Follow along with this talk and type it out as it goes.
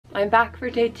I'm back for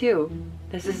day 2.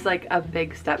 This is like a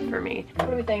big step for me. What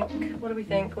do we think? What do we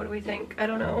think? What do we think? I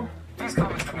don't know. These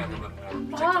comments come in a little bit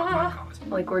more TikTok comments.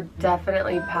 Like we're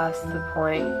definitely past the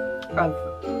point of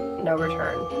no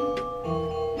return.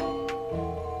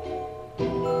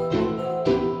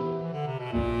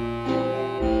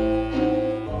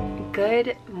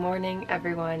 Good morning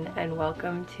everyone and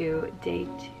welcome to day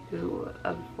 2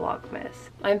 of Vlogmas.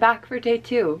 I'm back for day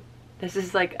 2. This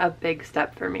is like a big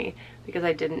step for me because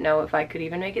I didn't know if I could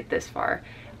even make it this far.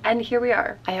 And here we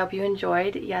are. I hope you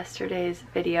enjoyed yesterday's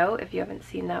video. If you haven't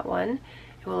seen that one,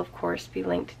 it will of course be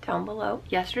linked down below.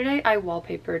 Yesterday I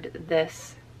wallpapered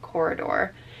this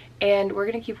corridor and we're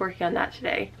gonna keep working on that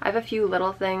today. I have a few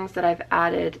little things that I've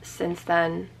added since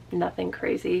then. Nothing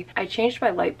crazy. I changed my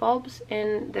light bulbs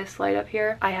in this light up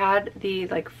here. I had the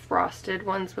like frosted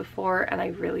ones before and I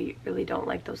really don't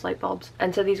like those light bulbs.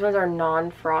 And so these ones are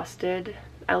non-frosted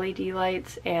LED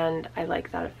lights and I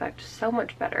like that effect so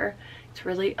much better. It's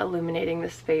really illuminating the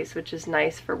space, which is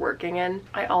nice for working in.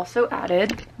 I also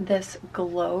added this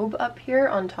globe up here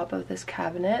on top of this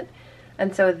cabinet.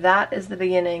 And so that is the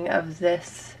beginning of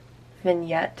this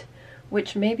vignette,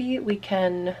 which maybe we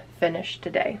can finish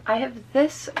today. I have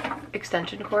this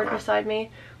extension cord beside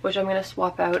me, which I'm gonna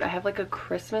swap out. I have like a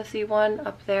Christmassy one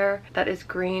up there that is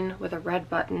green with a red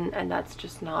button, and that's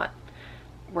just not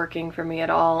working for me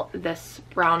at all. This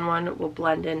brown one will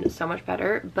blend in so much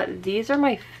better, but these are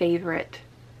my favorite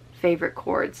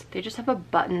cords. They just have a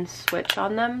button switch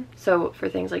on them. So for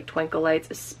things like twinkle lights,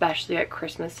 especially at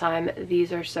Christmas time,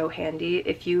 these are so handy.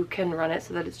 If you can run it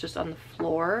so that it's just on the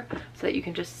floor so that you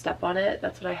can just step on it,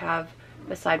 that's what I have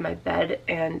beside my bed,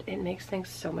 and it makes things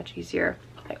so much easier.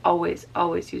 I always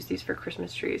use these for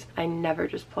Christmas trees. I never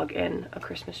just plug in a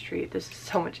Christmas tree. This is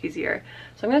so much easier.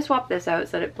 So I'm gonna swap this out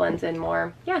so that it blends in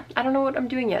more. Yeah, I don't know what I'm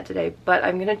doing yet today, but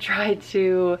I'm gonna try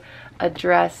to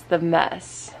address the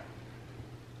mess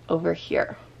over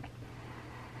here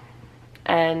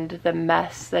and the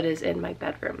mess that is in my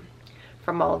bedroom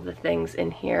from all of the things in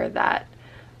here that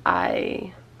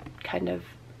I kind of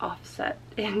offset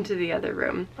into the other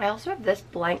room. I also have this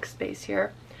blank space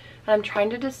here and I'm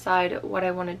trying to decide what I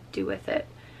want to do with it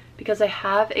because I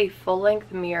have a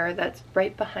full-length mirror that's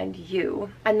right behind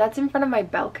you and that's in front of my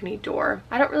balcony door.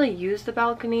 I don't really use the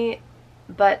balcony,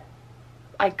 but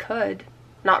I could,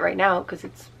 not right now because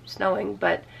it's snowing,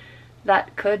 but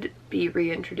that could be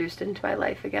reintroduced into my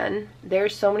life again.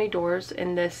 There's so many doors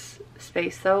in this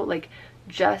space though, like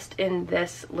just in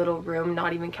this little room,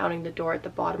 not even counting the door at the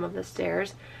bottom of the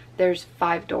stairs, there's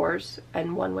 5 doors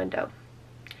and 1 window.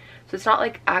 So it's not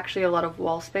like actually a lot of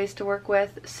wall space to work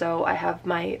with, so I have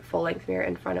my full-length mirror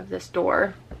in front of this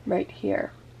door right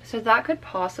here. So that could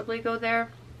possibly go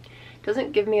there. It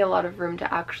doesn't give me a lot of room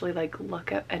to actually like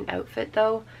look at an outfit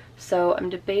though, so I'm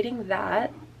debating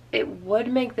that. It would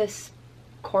make this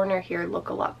corner here look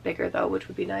a lot bigger though, which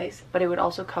would be nice, but it would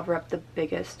also cover up the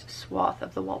biggest swath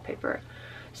of the wallpaper.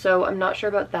 So I'm not sure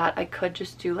about that. I could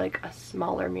just do like a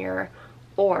smaller mirror,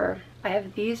 or I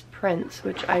have these prints,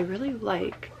 which I really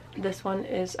like. This one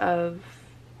is of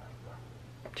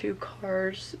 2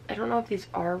 cars. I don't know if these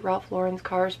are Ralph Lauren's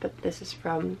cars, but this is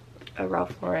from a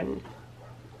Ralph Lauren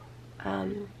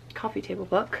coffee table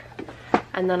book.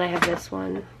 And then I have this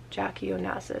one, Jackie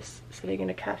Onassis, sitting in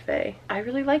a cafe. I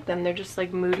really like them. They're just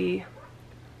like moody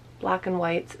black and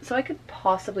whites. So I could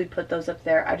possibly put those up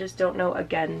there. I just don't know,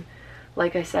 again,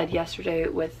 like I said yesterday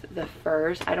with the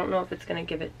furs, I don't know if it's gonna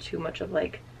give it too much of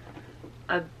like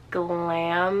a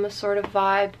glam sort of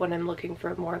vibe when I'm looking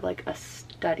for more of like a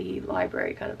study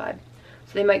library kind of vibe.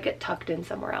 So they might get tucked in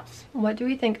somewhere else. What do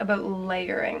we think about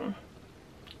layering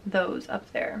those up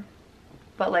there,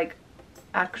 but like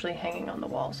actually hanging on the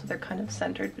wall so they're kind of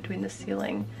centered between the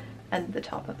ceiling and the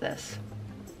top of this?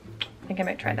 I think I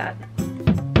might try that.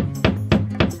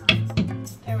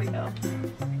 There we go.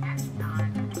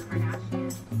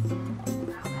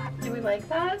 Do we like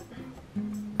that?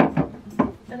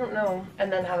 I don't know.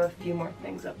 And then have a few more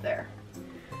things up there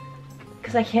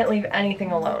because I can't leave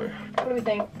anything alone. What do we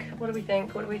think? What do we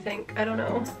think? What do we think? I don't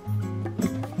know.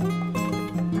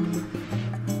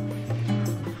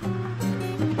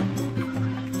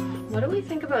 What do we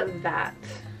think about that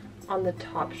on the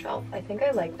top shelf? I think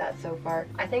I like that so far.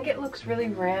 I think it looks really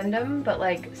random, but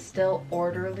like still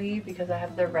orderly because I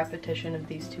have the repetition of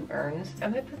these 2 urns.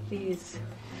 I'm gonna put these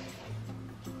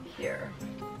here.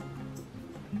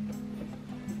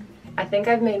 I think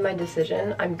I've made my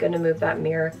decision. I'm gonna move that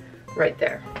mirror right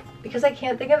there because I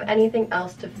can't think of anything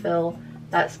else to fill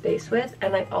that space with.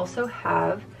 And I also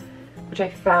have, which I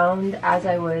found as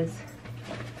I was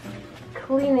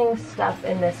cleaning stuff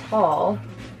in this haul,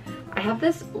 I I have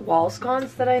this wall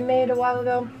sconce that I made a while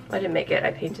ago. I didn't make it, I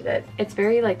painted it. It's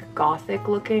very like gothic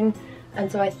looking,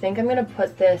 and so I think I'm gonna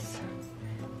put this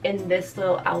in this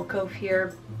little alcove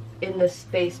here in the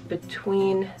space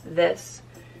between this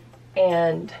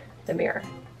and the mirror.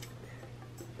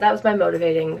 That was my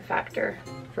motivating factor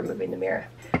for moving the mirror.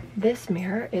 This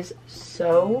mirror is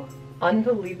so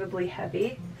unbelievably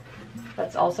heavy.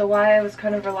 That's also why I was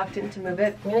kind of reluctant to move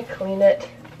it. I'm gonna clean it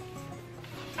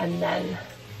and then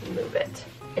move it.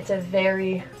 It's a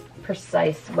very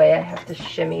precise way I have to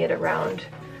shimmy it around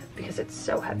because it's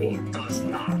so heavy. Does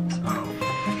not. Oh.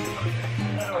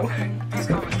 Okay. These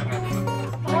comments demand a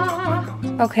little more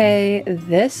comments. Okay,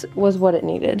 this was what it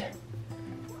needed.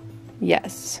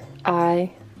 Yes,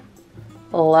 I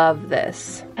love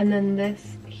this. And then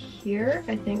this here,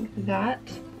 I think that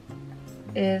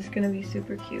is gonna be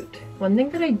super cute. One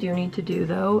thing that I do need to do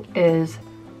though is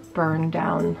burn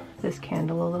down this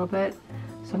candle a little bit.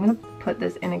 So I'm gonna put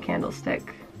this in a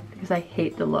candlestick because I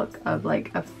hate the look of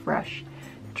like a fresh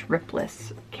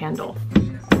dripless candle.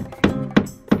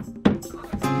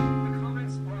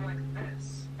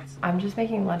 I'm just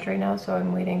making lunch right now, so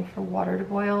I'm waiting for water to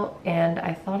boil, and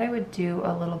I thought I would do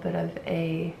a little bit of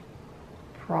a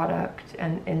product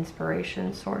and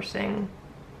inspiration sourcing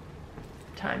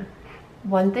time.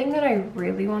 One thing that I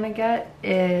really want to get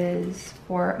is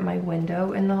for my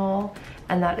window in the hall,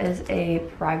 and that is a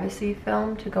privacy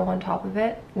film to go on top of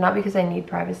it. Not because I need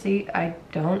privacy, I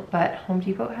don't, but Home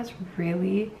Depot has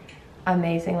really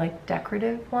amazing like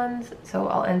decorative ones. So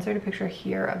I'll insert a picture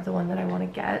here of the one that I want to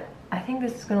get. I think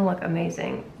this is gonna look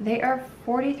amazing. They are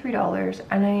 $43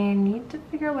 and I need to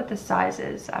figure out what the size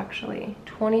is actually.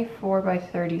 24 by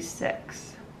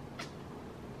 36.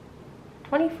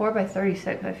 24 by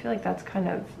 36, I feel like that's kind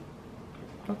of,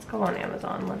 let's go on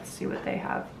Amazon, let's see what they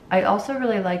have. I also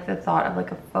really like the thought of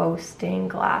like a faux stained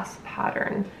glass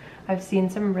pattern. I've seen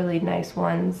some really nice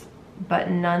ones,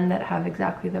 but none that have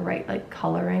exactly the right like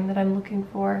coloring that I'm looking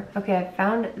for. Okay, I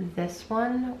found this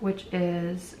one, which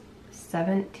is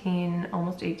 17,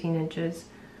 almost 18 inches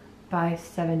by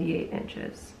 78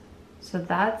 inches. So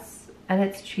that's, and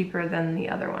it's cheaper than the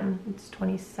other one. It's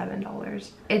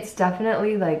 $27. It's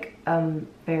definitely like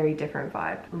very different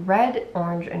vibe. Red,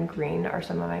 orange, and green are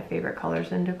some of my favorite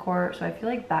colors in decor. So I feel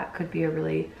like that could be a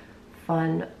really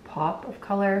fun pop of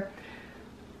color.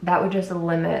 That would just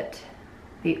limit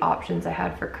the options I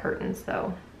had for curtains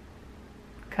though,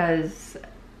 because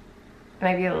I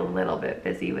might be a little bit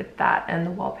busy with that and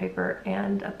the wallpaper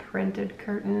and a printed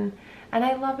curtain. And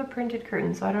I love a printed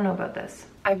curtain, so I don't know about this.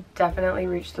 I've definitely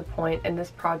reached the point in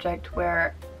this project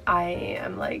where I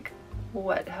am like,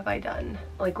 what have I done?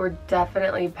 Like, we're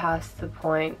definitely past the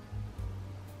point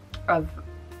of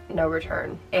no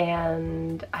return.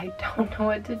 And I don't know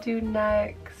what to do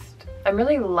next. I'm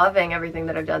really loving everything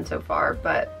that I've done so far,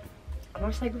 but I'm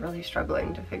just like really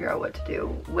struggling to figure out what to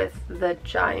do with the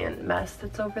giant mess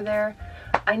that's over there.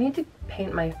 I need to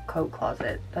paint my coat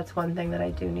closet. That's one thing that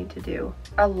I do need to do.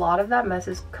 A lot of that mess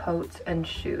is coats and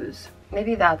shoes.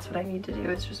 Maybe that's what I need to do,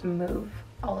 is just move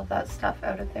all of that stuff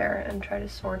out of there and try to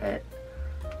sort it.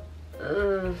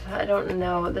 Ugh, I don't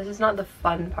know. This is not the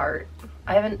fun part.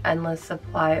 I have an endless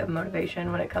supply of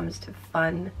motivation when it comes to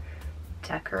fun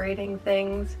decorating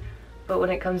things. But when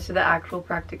it comes to the actual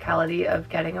practicality of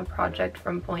getting a project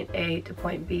from point A to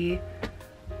point B,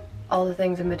 all the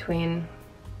things in between,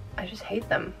 I just hate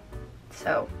them.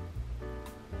 So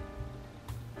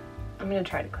I'm gonna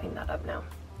try to clean that up now.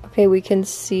 Okay, we can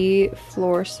see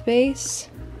floor space,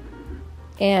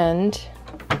 and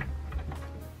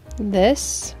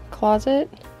this closet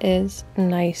is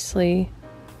nicely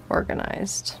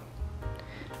organized.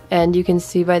 And you can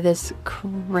see by this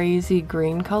crazy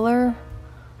green color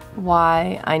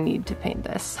why I need to paint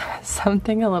this.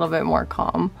 Something a little bit more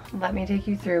calm. Let me take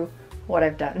you through what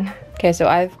I've done. Okay, so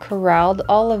I've corralled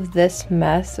all of this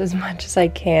mess as much as I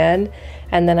can,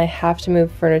 and then I have to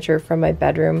move furniture from my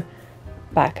bedroom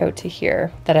back out to here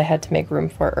that I had to make room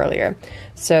for earlier.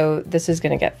 So this is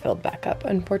gonna get filled back up,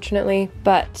 unfortunately,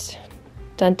 but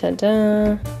dun dun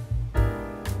dun.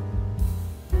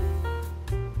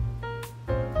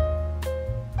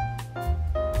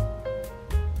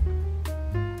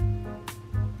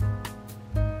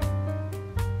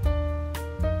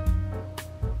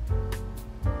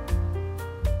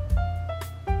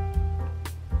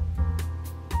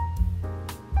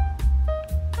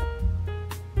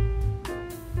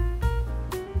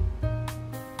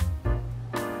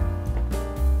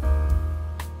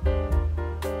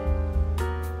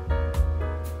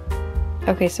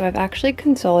 Okay, so I've actually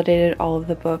consolidated all of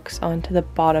the books onto the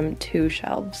bottom two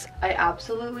shelves. I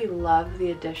absolutely love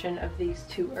the addition of these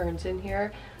two urns in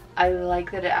here. I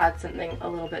like that it adds something a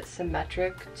little bit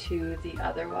symmetric to the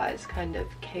otherwise kind of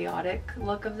chaotic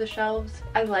look of the shelves.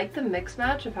 I like the mix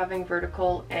match of having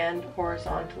vertical and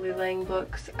horizontally laying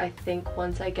books. I think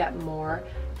once I get more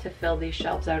to fill these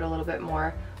shelves out a little bit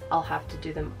more, I'll have to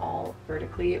do them all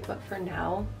vertically, but for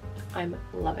now, I'm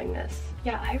loving this.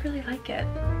 Yeah, I really like it.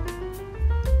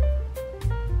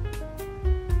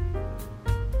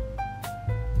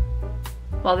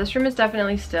 While this room is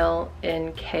definitely still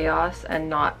in chaos and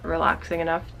not relaxing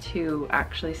enough to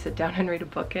actually sit down and read a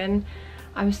book in,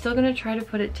 I'm still gonna try to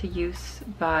put it to use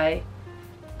by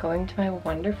going to my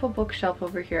wonderful bookshelf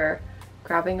over here,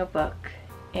 grabbing a book,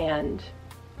 and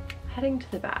heading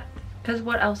to the bath. Because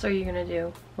what else are you gonna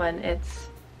do when it's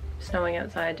snowing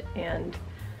outside and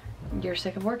you're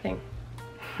sick of working?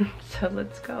 So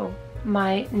let's go.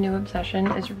 My new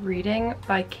obsession is reading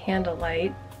by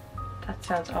candlelight. That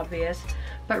sounds obvious,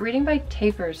 but reading by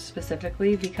tapers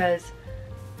specifically, because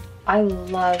I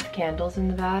love candles in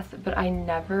the bath, but I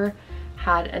never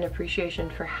had an appreciation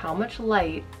for how much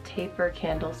light taper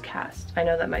candles cast. I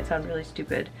know that might sound really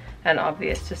stupid and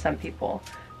obvious to some people,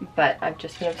 but I've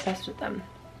just been obsessed with them.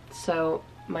 So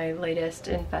my latest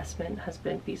investment has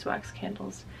been beeswax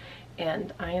candles,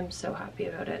 and I am so happy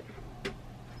about it.